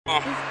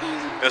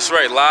That's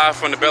right, live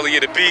from the belly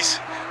of the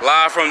beast,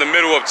 live from the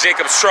middle of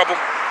Jacob's trouble.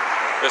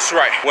 That's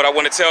right. What I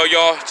want to tell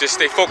y'all, just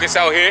stay focused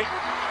out here.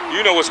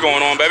 You know what's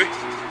going on, baby.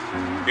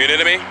 You know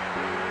what I mean? You know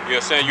what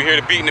I'm saying? You hear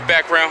the beat in the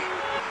background.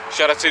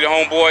 Shout out to the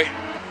homeboy,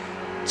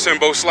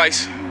 Timbo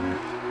Slice,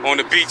 on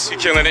the beats. He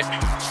killing it. You know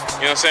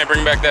what I'm saying?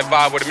 Bringing back that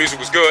vibe where the music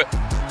was good.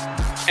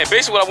 And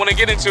basically what I want to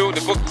get into,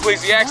 the book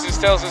Ecclesiastes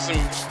tells us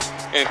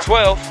in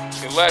 12,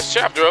 in the last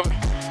chapter of it,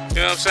 you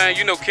know what I'm saying?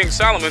 You know King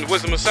Solomon,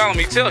 Wisdom of Solomon,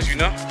 he tells you,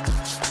 no?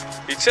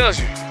 He tells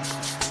you,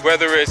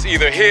 whether it's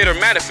either hid or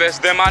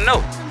manifest, them I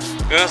know.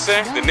 You know what I'm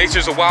saying? The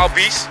nature's a wild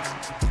beast,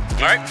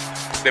 right?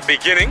 The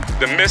beginning,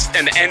 the midst,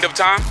 and the end of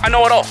time. I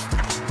know it all.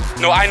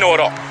 No, I know it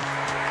all.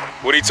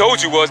 What he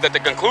told you was that the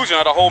conclusion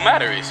of the whole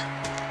matter is,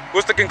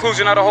 what's the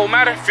conclusion of the whole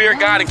matter? Fear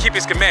God and keep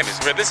his commandments.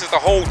 This is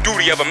the whole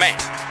duty of a man.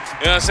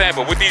 You know what I'm saying?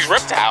 But what these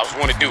reptiles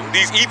want to do,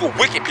 these evil,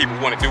 wicked people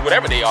want to do,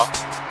 whatever they are,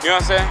 you know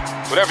what I'm saying?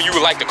 Whatever you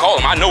would like to call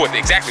them, I know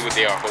exactly what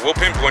they are, but we'll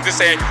pinpoint this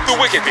saying the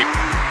wicked people.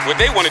 What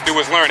they want to do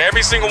is learn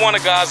every single one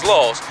of God's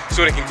laws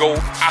so they can go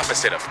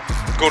opposite of it.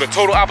 Go the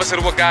total opposite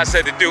of what God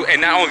said to do,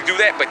 and not only do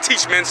that, but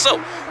teach men so.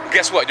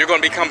 Guess what? You're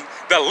going to become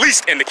the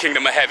least in the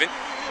kingdom of heaven,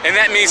 and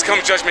that means come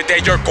judgment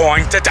day, you're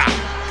going to die.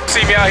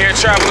 See me out here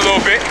traveling a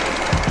little bit.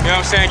 You know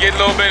what I'm saying? Get a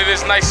little bit of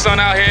this nice sun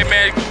out here,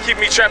 man.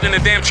 Keep me trapped in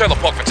the damn trailer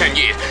park for 10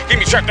 years.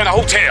 Keep me trapped in a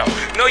hotel.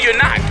 No, you're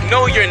not.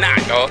 No, you're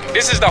not, dog.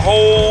 This is the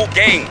whole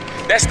game.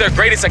 That's their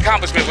greatest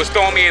accomplishment, was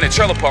throwing me in a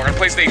trailer park, a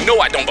place they know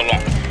I don't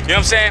belong. You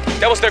know what I'm saying?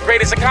 That was their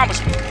greatest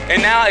accomplishment.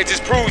 And now it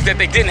just proves that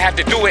they didn't have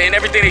to do it, and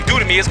everything they do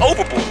to me is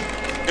overboard.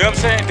 You know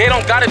what I'm saying? They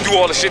don't gotta do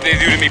all the shit they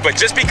do to me, but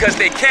just because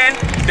they can,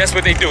 that's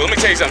what they do. Let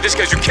me tell you something. Just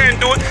because you can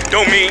do it,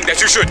 don't mean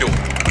that you should do it.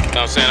 You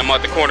know what I'm saying? I'm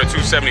at the corner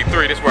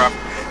 273. This is where I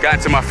got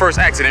into my first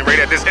accident,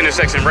 right at this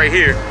intersection right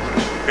here.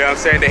 You know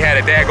what I'm saying? They had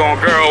a daggone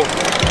girl.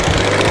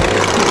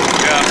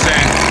 You know what I'm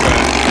saying?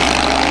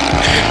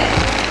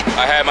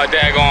 I had my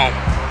daggone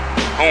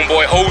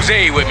homeboy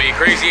Jose with me.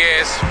 Crazy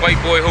ass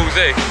white boy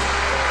Jose.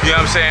 You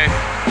know what I'm saying?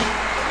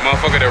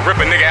 Motherfucker to rip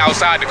a nigga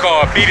outside the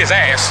car, beat his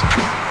ass.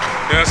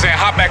 You know what I'm saying?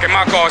 Hop back in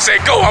my car, say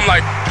go. I'm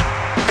like,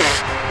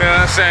 you know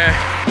what I'm saying?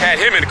 Had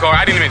him in the car.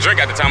 I didn't even drink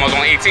at the time. I was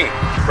on 18.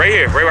 Right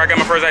here, right where I got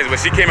my first license.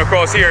 But she came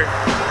across here.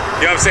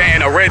 You know what I'm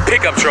saying? A red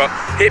pickup truck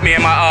hit me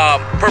in my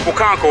purple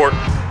Concorde.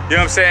 You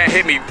know what I'm saying?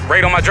 Hit me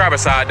right on my driver's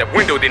side. The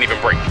window didn't even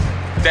break.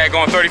 That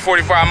going 30,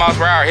 45 miles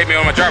per hour hit me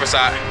on my driver's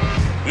side.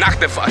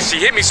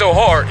 She hit me so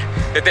hard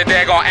that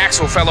daggone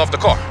axle fell off the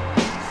car.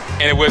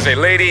 And it was a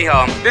lady, and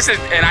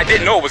I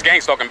didn't know it was gang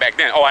stalking back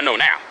then. Oh, I know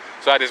now.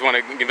 So I just want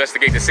to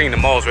investigate the scene. The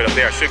mall's right up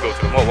there. I should go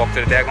to the mall, walk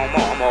to the daggone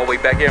mall. I'm all the way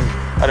back here.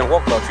 I didn't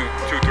walk about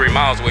 2-3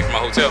 miles away from my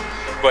hotel.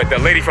 But the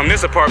lady from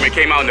this apartment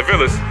came out in the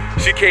villas.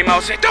 She came out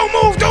and said, don't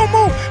move, don't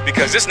move.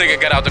 Because this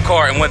nigga got out the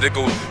car and wanted to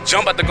go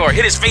jump out the car,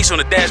 hit his face on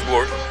the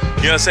dashboard.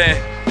 You know what I'm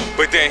saying?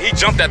 But then he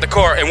jumped out the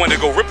car and wanted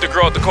to go rip the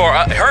girl out the car,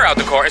 her out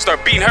the car, and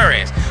start beating her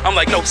ass. I'm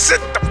like, no,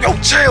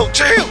 chill.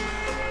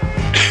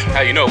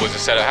 How you know it was a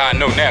setup? How I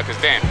know now, because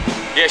damn.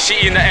 Yeah, she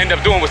ended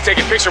up doing was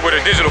taking pictures with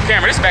her digital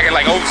camera. This back in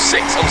like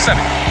 06, 07.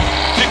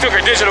 She took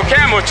her digital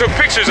camera, took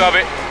pictures of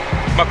it.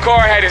 My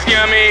car had his, you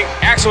know what I mean,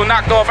 axle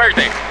knocked off,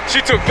 everything.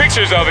 She took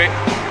pictures of it,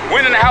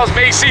 went in the house,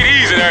 made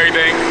CDs and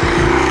everything.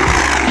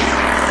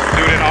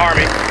 Dude in the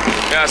Army,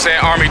 you know what I'm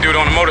saying? Army dude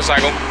on a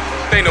motorcycle.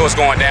 They know what's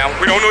going down.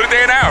 We don't know the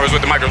day and hour is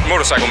what the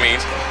motorcycle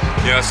means.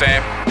 You know what I'm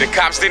saying? The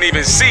cops didn't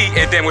even see,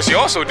 and then what she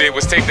also did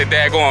was take the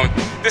daggone,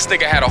 this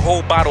nigga had a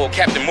whole bottle of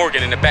Captain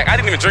Morgan in the back. I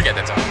didn't even drink at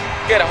that time.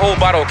 He had a whole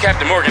bottle of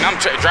Captain Morgan. I'm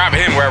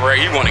driving him wherever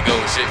he want to go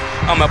and shit.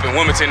 I'm up in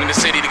Wilmington in the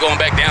city, going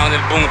back down to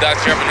the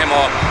boondocks, dropping him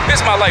off. This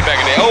is my life back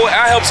in there. Oh,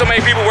 I helped so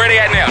many people. Where they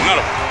at now? None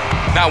of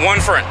them. Not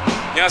one friend.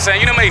 You know what I'm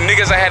saying? You know how many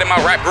niggas I had in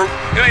my rap group?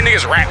 You know how many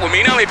niggas rap with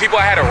me? You know how many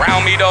people I had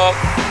around me, dog?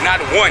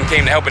 Not one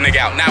came to help a nigga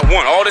out. Not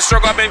one. All the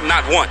struggle I've been,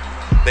 not one.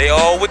 They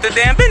all with the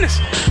damn business.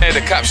 And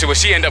the cops, well,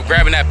 she ended up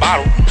grabbing that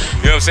bottle.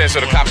 You know what I'm saying?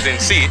 So the cops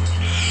didn't see it.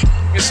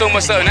 There's so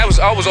much stuff, and I was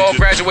all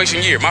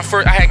graduation year. I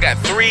had got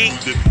 3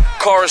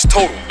 cars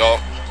total, dog.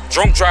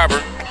 Drunk driver.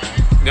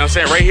 You know what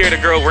I'm saying? Right here, the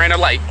girl ran a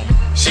light.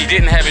 She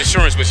didn't have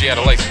insurance, but she had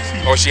a license.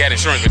 Or she had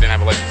insurance, but didn't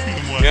have a license.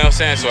 You know what I'm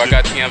saying? So I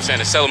got, you know what I'm saying,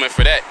 the settlement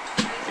for that.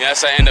 You know,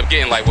 so I ended up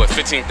getting like, what,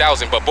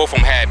 15,000, but both of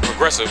them had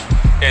progressive.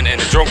 And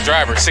the drunk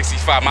driver,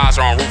 65 miles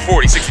on Route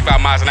 40,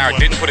 65 miles an hour,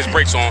 didn't put his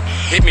brakes on,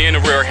 hit me in the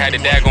rear, had the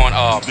daggone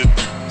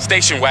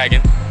station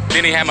wagon.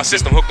 Didn't even have my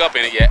system hooked up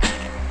in it yet.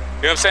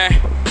 You know what I'm saying?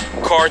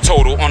 Car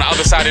total on the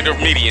other side of the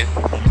median.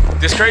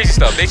 This crazy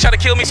stuff. They tried to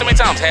kill me so many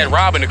times. Had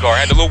Rob in the car,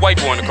 had the little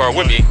white boy in the car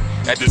with me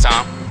at the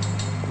time.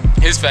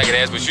 His faggot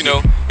ass, but you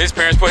know, his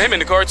parents put him in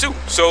the car too.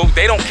 So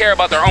they don't care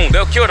about their own.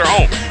 They'll kill their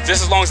own,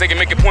 just as long as they can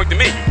make a point to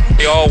me.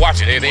 They all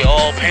watching it. They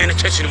all paying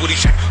attention to what he's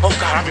saying. Oh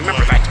God, I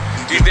remember that.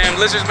 These damn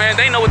lizards, man,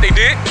 they know what they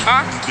did,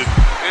 huh? You know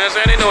what I'm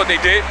saying? They know what they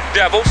did.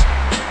 Devils.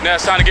 Now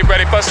it's time to get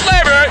ready for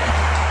slavery.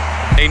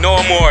 Ain't no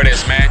more of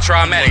this, man.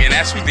 Traumatic, and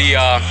that's the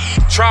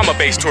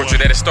trauma-based torture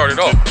that it started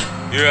off.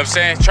 You know what I'm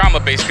saying?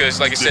 Trauma-based, because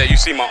like I said, you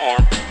see my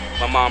arm.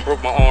 My mom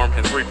broke my arm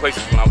in 3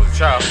 places when I was a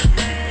child.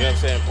 You know what I'm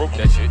saying? Broke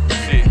that shit. You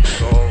see it. It's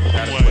all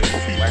out of place.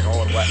 Black,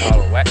 all the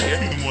whack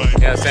here. You know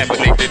what I'm saying? But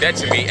they did that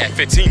to me at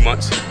 15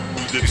 months.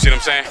 You see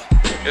what I'm saying?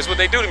 That's what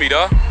they do to me,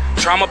 dog.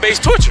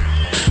 Trauma-based torture.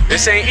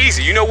 This ain't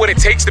easy. You know what it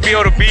takes to be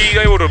able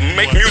to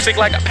make music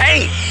like a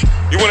pain.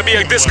 You want to be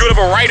this good of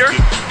a writer?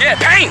 Yeah,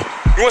 pain.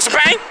 You want some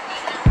pain?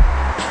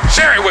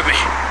 Share it with me.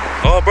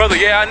 Oh, brother,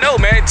 yeah, I know,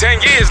 man.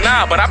 10 years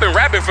now, but I've been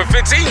rapping for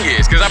 15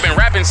 years because I've been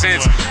rapping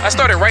since I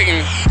started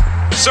writing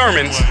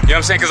sermons. You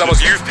know what I'm saying? Because I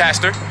was a youth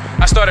pastor.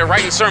 I started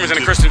writing sermons in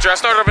the Christian church. I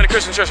started off in the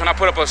Christian church when I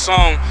put up a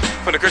song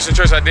for the Christian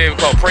church I did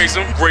called Praise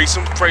Him, Grace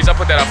Him, Praise. I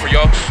put that out for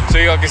y'all so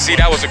y'all can see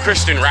that was a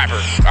Christian rapper.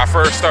 I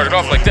first started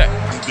off like that.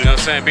 You know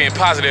what I'm saying? Being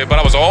positive,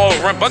 but I was all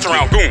a bunch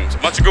around goons,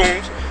 a bunch of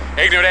goons,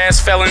 ignorant ass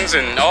felons,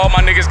 and all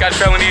my niggas got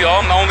felonies.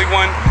 I'm the only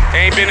one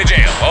that ain't been in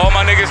jail. All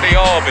my niggas, they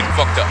all been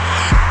fucked up.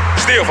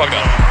 Still fucked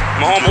up.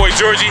 My homeboy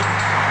Georgie, you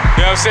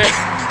know what I'm saying,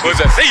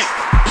 was a thief.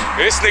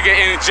 This nigga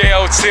in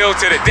jail still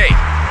to the day.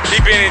 He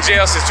been in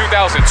jail since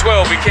 2012.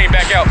 He came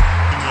back out.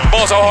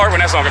 Balls so hard when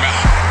that song came out.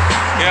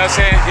 You know what I'm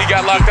saying? He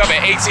got locked up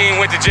at 18,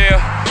 went to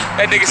jail.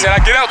 That nigga said, I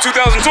get out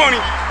 2020.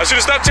 I should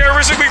have stopped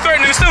terroristically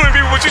threatening and stealing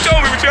people, but you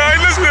told me, but y'all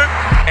ain't listening.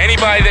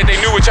 Anybody that they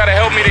knew would try to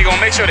help me, they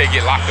gonna make sure they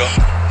get locked up.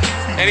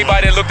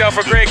 Anybody that looked out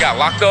for Craig got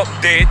locked up,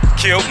 dead,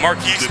 killed.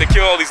 Marquise, they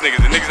killed all these niggas.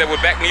 The niggas that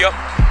would back me up,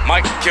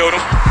 Mike killed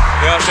him.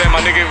 You know what I'm saying?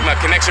 My nigga, my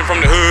connection from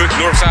the hood,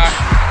 north side,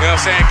 you know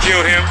what I'm saying?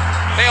 Killed him.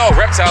 They all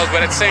reptiles, but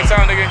at the same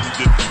time, nigga,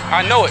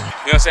 I know it.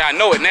 You know what I'm saying? I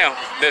know it now.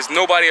 There's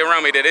nobody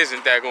around me that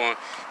isn't that going,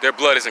 their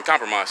blood isn't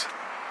compromised.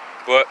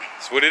 But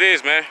it's what it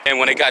is, man. And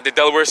when they got to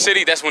Delaware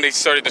City, that's when they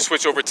started to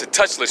switch over to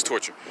touchless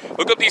torture.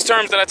 Look up these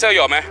terms that I tell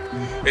y'all, man.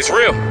 It's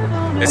real.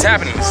 It's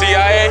happening. The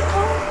CIA,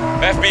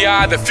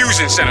 FBI, the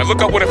Fusion Center.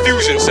 Look up what a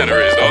Fusion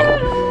Center is,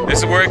 dog. This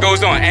is where it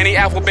goes on. Any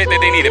alphabet that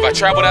they need. If I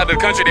traveled out of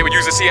the country, they would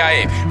use the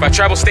CIA. If I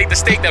travel state to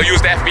state, they'll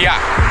use the FBI.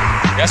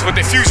 That's what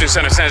the Fusion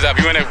Center sends up.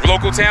 You in a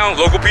local town,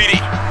 local PD.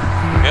 You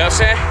know what I'm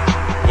saying?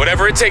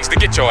 Whatever it takes to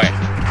get your ass.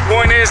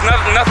 Point is,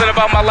 nothing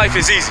about my life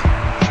is easy.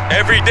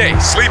 Every day,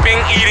 sleeping,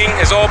 eating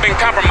has all been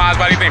compromised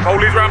by these things.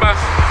 Police around by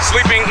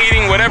sleeping,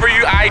 eating, whatever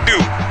I do,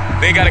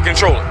 they gotta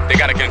control it. They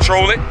gotta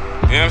control it.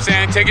 You know what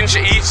I'm saying? Taking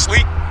shit, eat,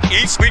 sleep,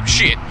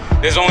 shit.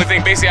 There's the only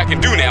thing basically I can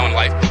do now in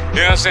life.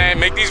 You know what I'm saying?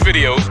 Make these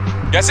videos.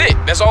 That's it.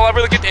 That's all I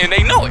really get. And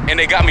they know it. And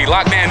they got me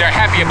locked down. They're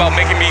happy about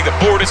making me the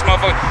boredest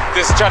motherfucker.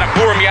 Just trying to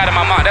bore me out of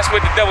my mind. That's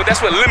what the devil, that's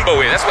what limbo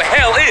is. That's what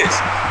hell is.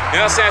 You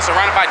know what I'm saying?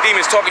 Surrounded by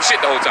demons talking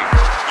shit the whole time.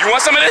 You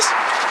want some of this?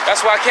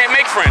 That's why I can't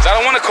make friends. I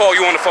don't want to call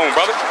you on the phone,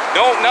 brother.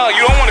 No,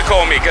 you don't want to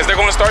call me because they're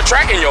going to start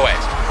tracking your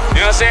ass.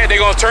 You know what I'm saying?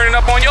 They're going to turn it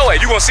up on your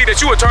ass. You're going to see that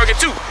you a target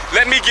too.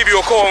 Let me give you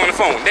a call on the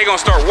phone. They're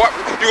going to start what?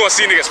 You're going to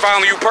see niggas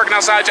following you, parking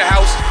outside your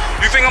house.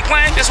 You think I'm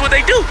playing? That's what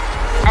they do.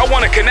 I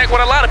want to connect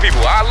with a lot of people.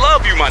 I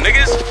love you, my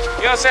niggas.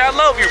 You know what I'm saying? I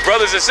love you,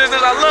 brothers and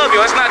sisters. I love you.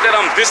 It's not that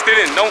I'm distant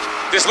and don't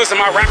just listen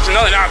to my raps and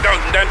nothing.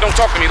 Don't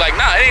talk to me like,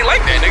 nah, it ain't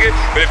like that, nigga.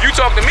 But if you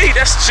talk to me,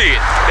 that's shit.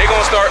 They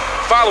gonna start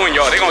following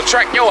y'all. They gonna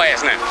track your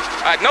ass now.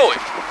 I know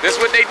it. That's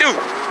what they do.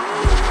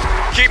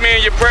 Keep me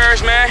in your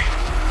prayers, man.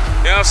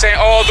 You know what I'm saying?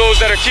 All those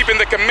that are keeping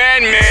the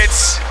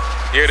commandments.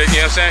 You know what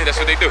I'm saying?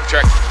 That's what they do.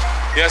 Track.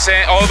 You know what I'm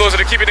saying? All those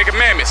that are keeping the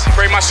commandments.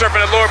 Pray my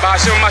servant the Lord,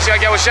 Bahashim Mashiach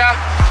Yahushua.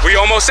 We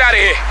almost out of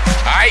here.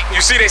 Alright?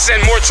 You see they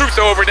send more troops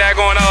over there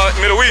going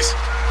Middle East.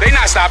 They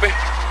not stopping.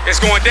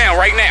 It's going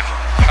down right now.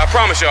 I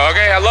promise y'all,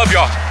 okay? I love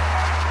y'all.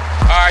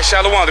 Alright,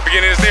 Shalom. The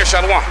beginning is there,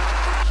 Shalom.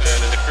 And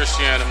in the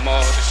Christianity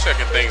Mall, just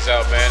checking things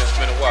out, man. It's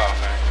been a while,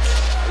 man.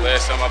 The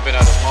last time I've been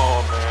at the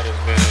mall, man,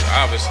 it's been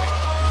obviously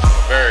a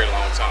very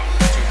long time.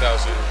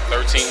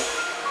 2013.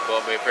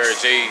 Bought me a pair of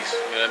J's.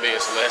 You know what I mean?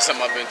 It's the last time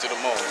I've been to the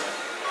mall, man.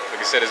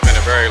 Like I said, it's been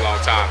a very long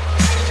time.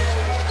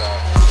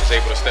 I was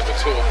able to step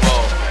into a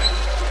mall, man.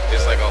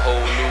 It's like a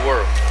whole new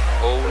world.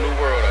 Whole new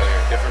world out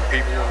here. Different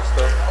people and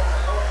stuff.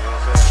 You know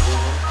what I'm saying?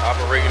 Moving,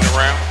 operating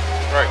around.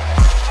 Right.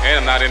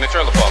 And I'm not in the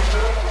trailer park.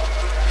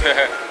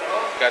 I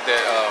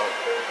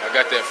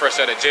got that fresh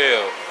out of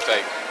jail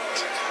type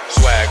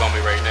swag on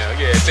me right now.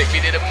 Yeah, take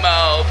me to the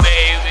mall,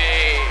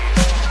 baby.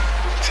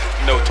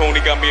 No, Tony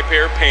got me a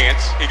pair of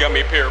pants. He got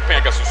me a pair of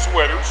pants. Got some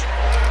sweaters.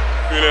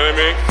 You know what I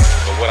mean?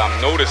 But what I'm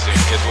noticing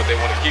is what they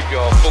want to keep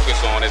y'all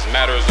focused on is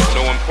matters of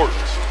no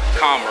importance.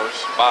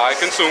 Commerce, buy,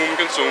 consume,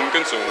 consume,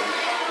 consume.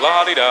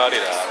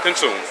 La-di-da-di-da,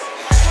 consume.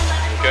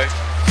 Okay?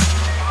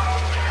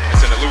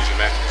 It's an illusion,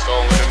 man. It's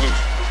all an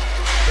illusion.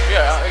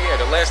 Yeah,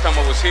 the last time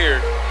I was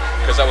here,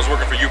 because I was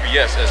working for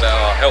UPS as a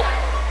help.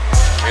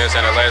 You know what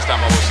I'm saying? The last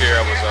time I was here,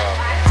 I was,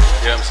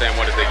 you know what I'm saying,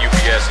 one of the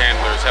UPS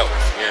handlers help.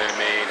 You know what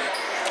I mean?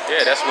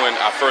 Yeah, that's when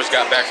I first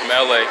got back from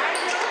LA.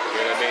 You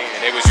know what I mean?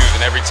 And they was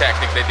using every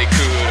tactic that they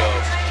could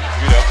of,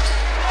 you know,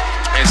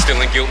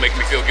 instilling guilt,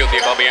 making me feel guilty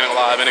about being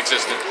alive and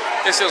existing.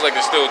 It feels like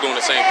they're still doing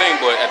the same thing,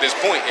 but at this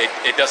point,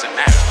 it doesn't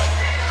matter.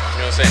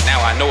 You know what I'm saying? Now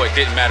I know it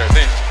didn't matter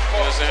then.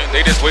 You know what I'm saying?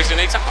 They just wasting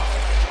their time.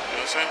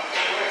 You know what I'm saying?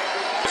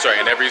 That's right,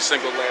 and every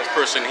single last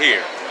person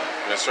here,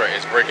 that's right,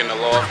 is breaking the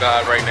law of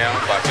God right now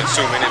by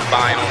consuming and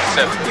buying on the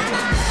Sabbath.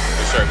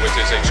 That's right, which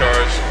is a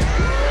charge,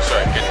 that's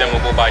right,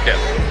 condemnable by death.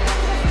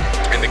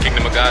 In the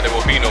kingdom of God, there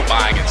will be no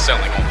buying and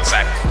selling on the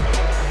Sabbath.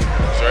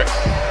 That's right.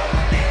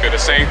 Because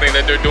the same thing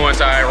that they're doing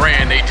to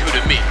Iran, they do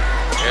to me.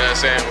 You know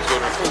what I'm saying? Let's go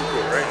to the food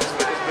court, right? It's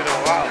been a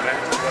while, man.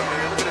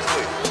 Look at this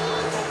place.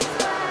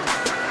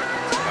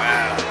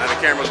 Wow, now the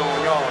camera's on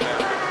y'all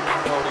now.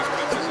 All these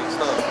pizzas and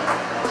stuff.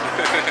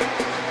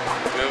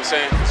 You know what I'm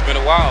saying? It's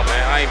been a while, man.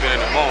 I ain't been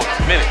in the mall in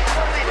a minute.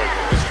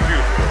 This is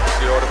beautiful.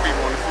 See all the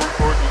people on the food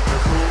court eating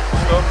their food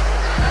and stuff.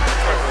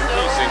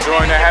 He's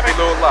enjoying that happy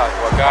little life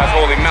while God's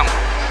holy mountain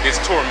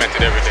gets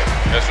tormented every day.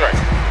 That's right.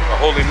 The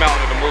holy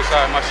mountain of the Most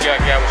High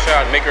Mashiach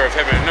Yahushua, maker of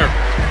heaven and earth.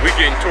 We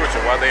getting tortured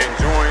while they're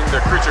enjoying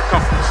their creature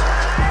comforts.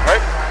 Right?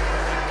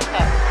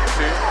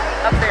 See?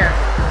 Up there.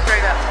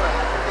 Straight up.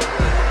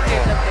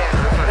 Kids up there.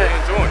 They're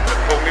enjoying the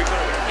holy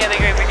mountain. Yeah,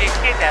 they're going to get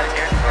kids out of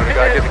here. Oh, they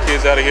gotta get the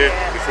kids out of here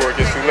before it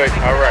gets too late.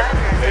 All right.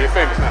 They're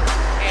famous now.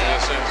 You know what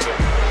I'm saying? So,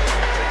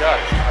 they got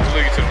it. I was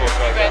looking to the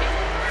post office.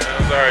 It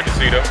was alright to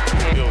see though.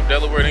 Yo,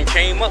 Delaware done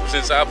came up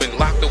since I've been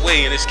locked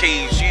away in this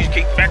cage,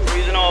 cheesecake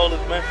factories and all this,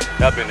 man.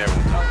 I've been there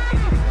one time.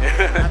 You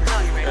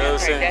know what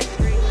I'm saying?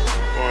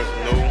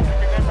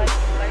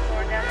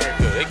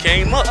 They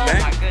came up,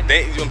 man.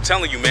 I'm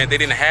telling you, man, they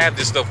didn't have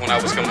this stuff when I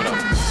was coming up.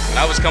 When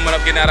I was coming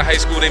up, getting out of high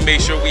school, they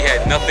made sure we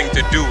had nothing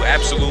to do,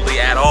 absolutely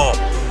at all.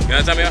 You know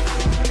what I'm talking about?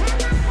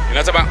 You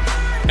know what I'm talking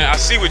about? And I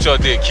see what y'all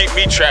did, keep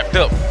me trapped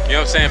up. You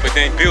know what I'm saying? But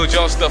then build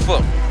y'all stuff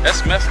up.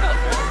 That's messed up,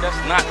 man.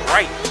 That's not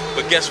right.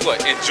 But guess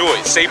what? Enjoy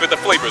it. Savor the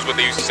flavors, what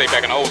they used to say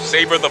back in the old.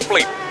 Savor the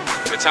flavor.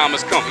 The time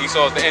has come.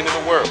 Esau is the end of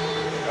the world.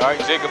 All right,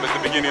 Jacob is the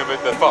beginning of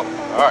it, the fall.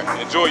 All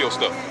right, enjoy your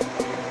stuff.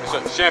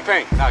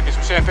 Champagne. Nah, get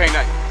some champagne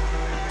now.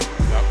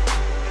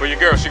 For your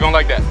girl, she gonna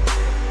like that. All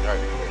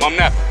right, Mom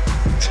Napa. You know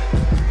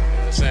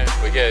what I'm saying?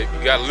 But yeah,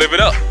 you gotta live it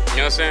up. You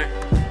know what I'm saying?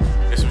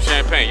 Get some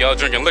champagne. Y'all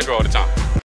drinking liquor all the time.